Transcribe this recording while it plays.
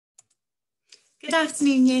Good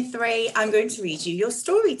afternoon, Year 3. I'm going to read you your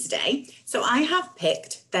story today. So I have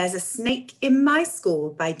picked There's a Snake in My School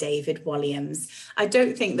by David Walliams. I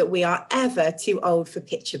don't think that we are ever too old for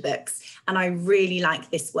picture books, and I really like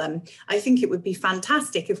this one. I think it would be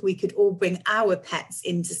fantastic if we could all bring our pets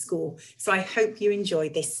into school. So I hope you enjoy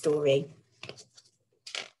this story.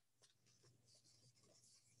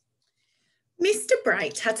 Mr.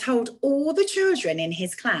 Bright had told all the children in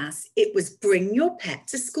his class it was Bring Your Pet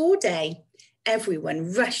to School Day.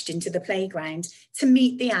 Everyone rushed into the playground to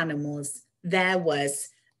meet the animals. There was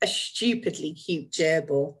a stupidly cute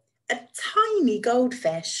gerbil, a tiny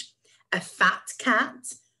goldfish, a fat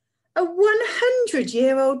cat, a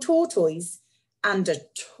 100-year-old tortoise, and a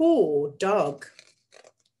tall dog.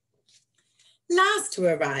 Last to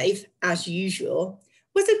arrive, as usual,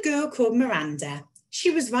 was a girl called Miranda.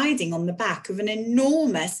 She was riding on the back of an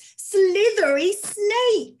enormous, slithery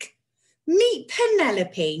snake. Meet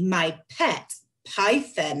Penelope, my pet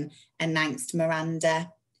python, announced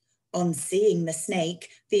Miranda. On seeing the snake,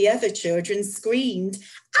 the other children screamed,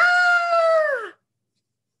 "Ah!"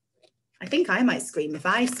 I think I might scream if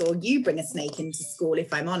I saw you bring a snake into school,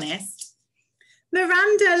 if I'm honest.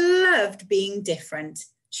 Miranda loved being different.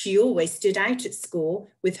 She always stood out at school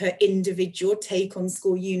with her individual take on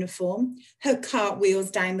school uniform, her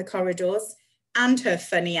cartwheels down the corridors, and her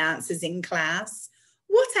funny answers in class.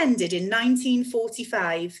 What ended in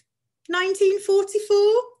 1945? 1944?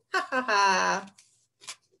 Ha ha ha.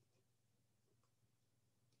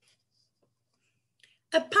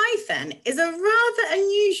 A python is a rather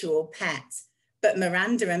unusual pet, but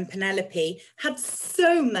Miranda and Penelope had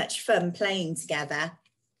so much fun playing together.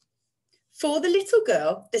 For the little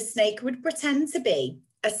girl, the snake would pretend to be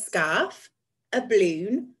a scarf, a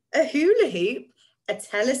balloon, a hula hoop, a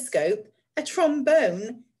telescope, a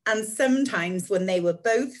trombone, and sometimes when they were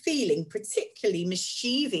both feeling particularly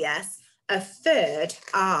mischievous, a third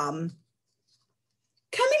arm.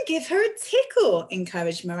 Come and give her a tickle,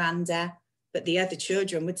 encouraged Miranda, but the other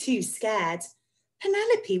children were too scared.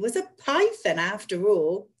 Penelope was a python after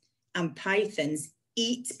all, and pythons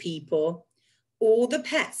eat people. All the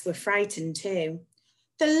pets were frightened too.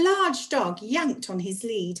 The large dog yanked on his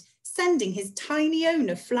lead, sending his tiny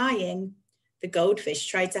owner flying. The goldfish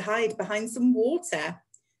tried to hide behind some water.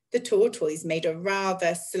 The tortoise made a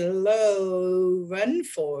rather slow run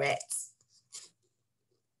for it.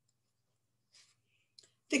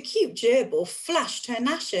 The cute gerbil flashed her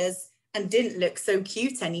gnashers and didn't look so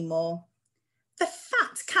cute anymore. The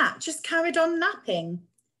fat cat just carried on napping.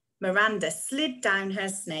 Miranda slid down her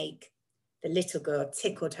snake. The little girl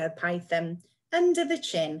tickled her python under the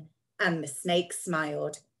chin, and the snake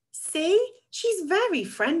smiled. See, she's very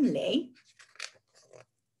friendly.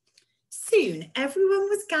 Soon, everyone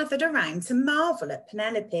was gathered around to marvel at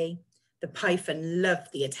Penelope. The python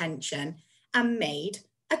loved the attention and made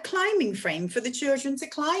a climbing frame for the children to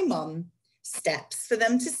climb on, steps for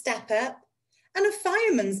them to step up, and a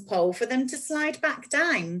fireman's pole for them to slide back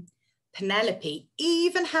down. Penelope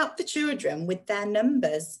even helped the children with their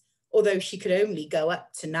numbers, although she could only go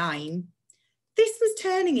up to 9. This was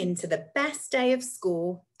turning into the best day of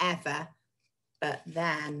school ever. But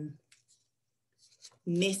then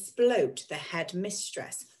Miss Bloat, the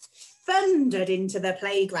headmistress, thundered into the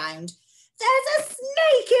playground. "There's a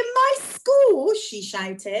snake in my school," she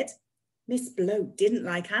shouted. Miss Bloat didn't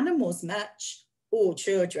like animals much, or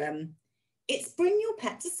children. "It's Bring Your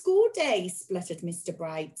Pet to School Day," spluttered Mr.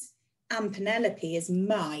 Bright. "And Penelope is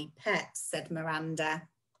my pet," said Miranda.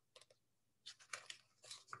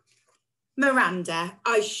 "Miranda,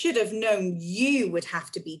 I should have known you would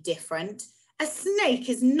have to be different. A snake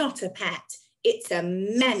is not a pet. It's a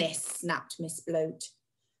menace," snapped Miss Bloat.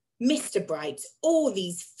 "Mr. Bright, all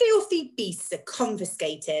these filthy beasts are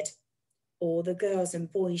confiscated." All the girls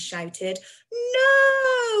and boys shouted,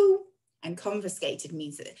 "No!" And confiscated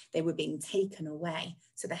means that they were being taken away.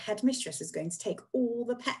 So the headmistress was going to take all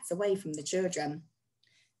the pets away from the children.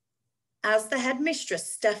 As the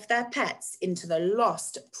headmistress stuffed their pets into the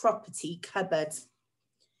lost property cupboard.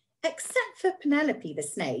 Except for Penelope the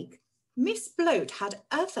snake, Miss Bloat had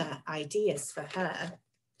other ideas for her.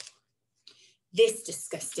 "This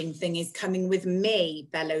disgusting thing is coming with me,"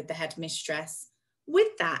 bellowed the headmistress.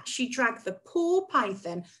 With that, she dragged the poor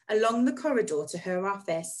python along the corridor to her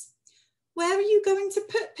office. "Where are you going to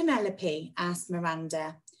put Penelope?" asked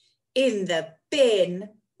Miranda. "In the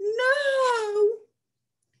bin." "No!"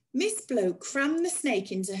 Miss Bloat crammed the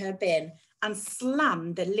snake into her bin and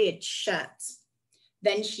slammed the lid shut.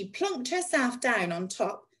 Then she plonked herself down on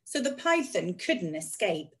top so the python couldn't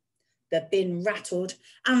escape. The bin rattled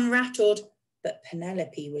and rattled, but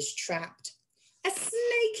Penelope was trapped. "A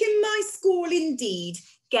snake in my school indeed.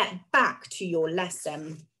 Get back to your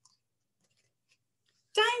lesson.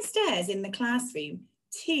 Downstairs in the classroom,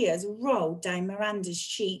 tears rolled down Miranda's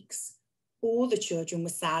cheeks. All the children were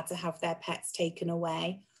sad to have their pets taken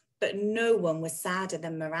away, but no one was sadder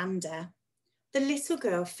than Miranda. The little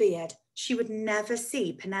girl feared she would never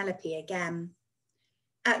see Penelope again.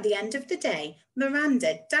 At the end of the day,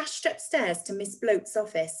 Miranda dashed upstairs to Miss Bloat's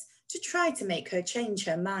office to try to make her change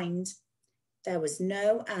her mind. There was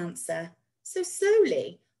no answer, so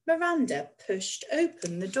slowly Miranda pushed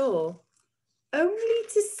open the door, only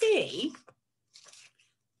to see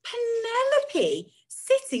Penelope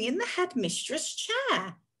sitting in the headmistress'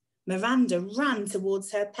 chair. Miranda ran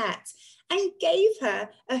towards her pet and gave her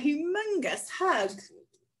a humongous hug.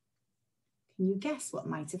 Can you guess what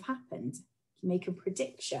might have happened? Make a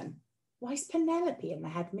prediction. Why is Penelope in the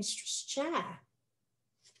headmistress' chair?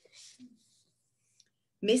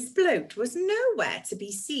 Miss Bloat was nowhere to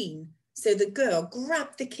be seen, so the girl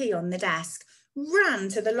grabbed the key on the desk, ran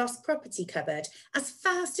to the lost property cupboard as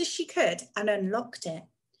fast as she could and unlocked it.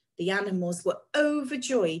 The animals were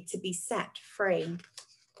overjoyed to be set free.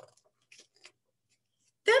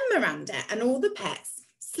 Then Miranda and all the pets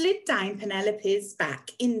slid down Penelope's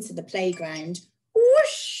back into the playground.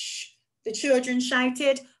 Whoosh! The children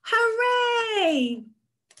shouted, "Hooray!"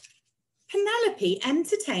 Penelope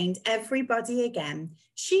entertained everybody again.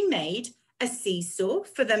 She made a seesaw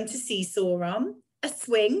for them to seesaw on, a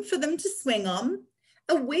swing for them to swing on,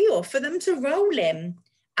 a wheel for them to roll in,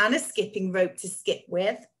 and a skipping rope to skip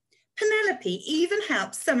with. Penelope even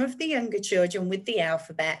helped some of the younger children with the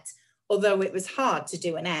alphabet, although it was hard to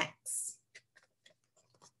do an X.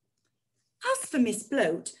 As for Miss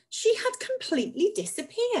Bloat, she had completely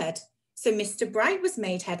disappeared. So Mr. Bright was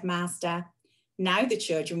made headmaster. Now the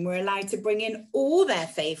children were allowed to bring in all their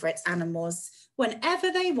favourite animals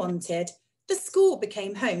whenever they wanted. The school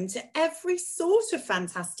became home to every sort of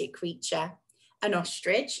fantastic creature. An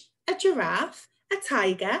ostrich, a giraffe, a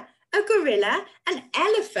tiger, a gorilla, an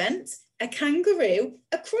elephant, a kangaroo,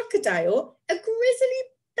 a crocodile, a grizzly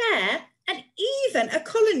bear, and even a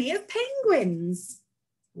colony of penguins.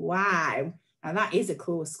 Wow, now that is a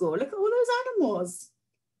cool school. Look at all those animals.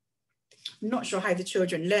 I'm not sure how the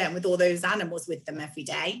children learn with all those animals with them every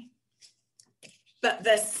day. But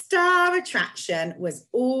the star attraction was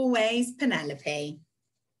always Penelope.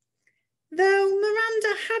 Though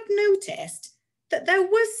Miranda had noticed that there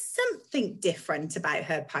was something different about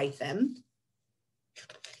her python.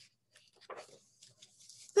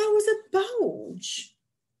 There was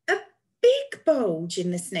a big bulge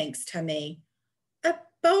in the snake's tummy, a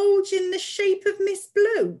bulge in the shape of Miss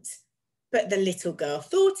Bloat. But the little girl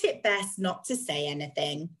thought it best not to say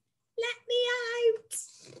anything. Let me out.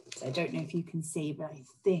 So I don't know if you can see, but I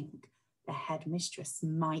think the headmistress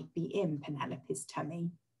might be in Penelope's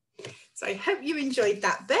tummy. So I hope you enjoyed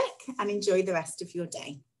that book and enjoy the rest of your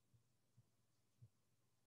day.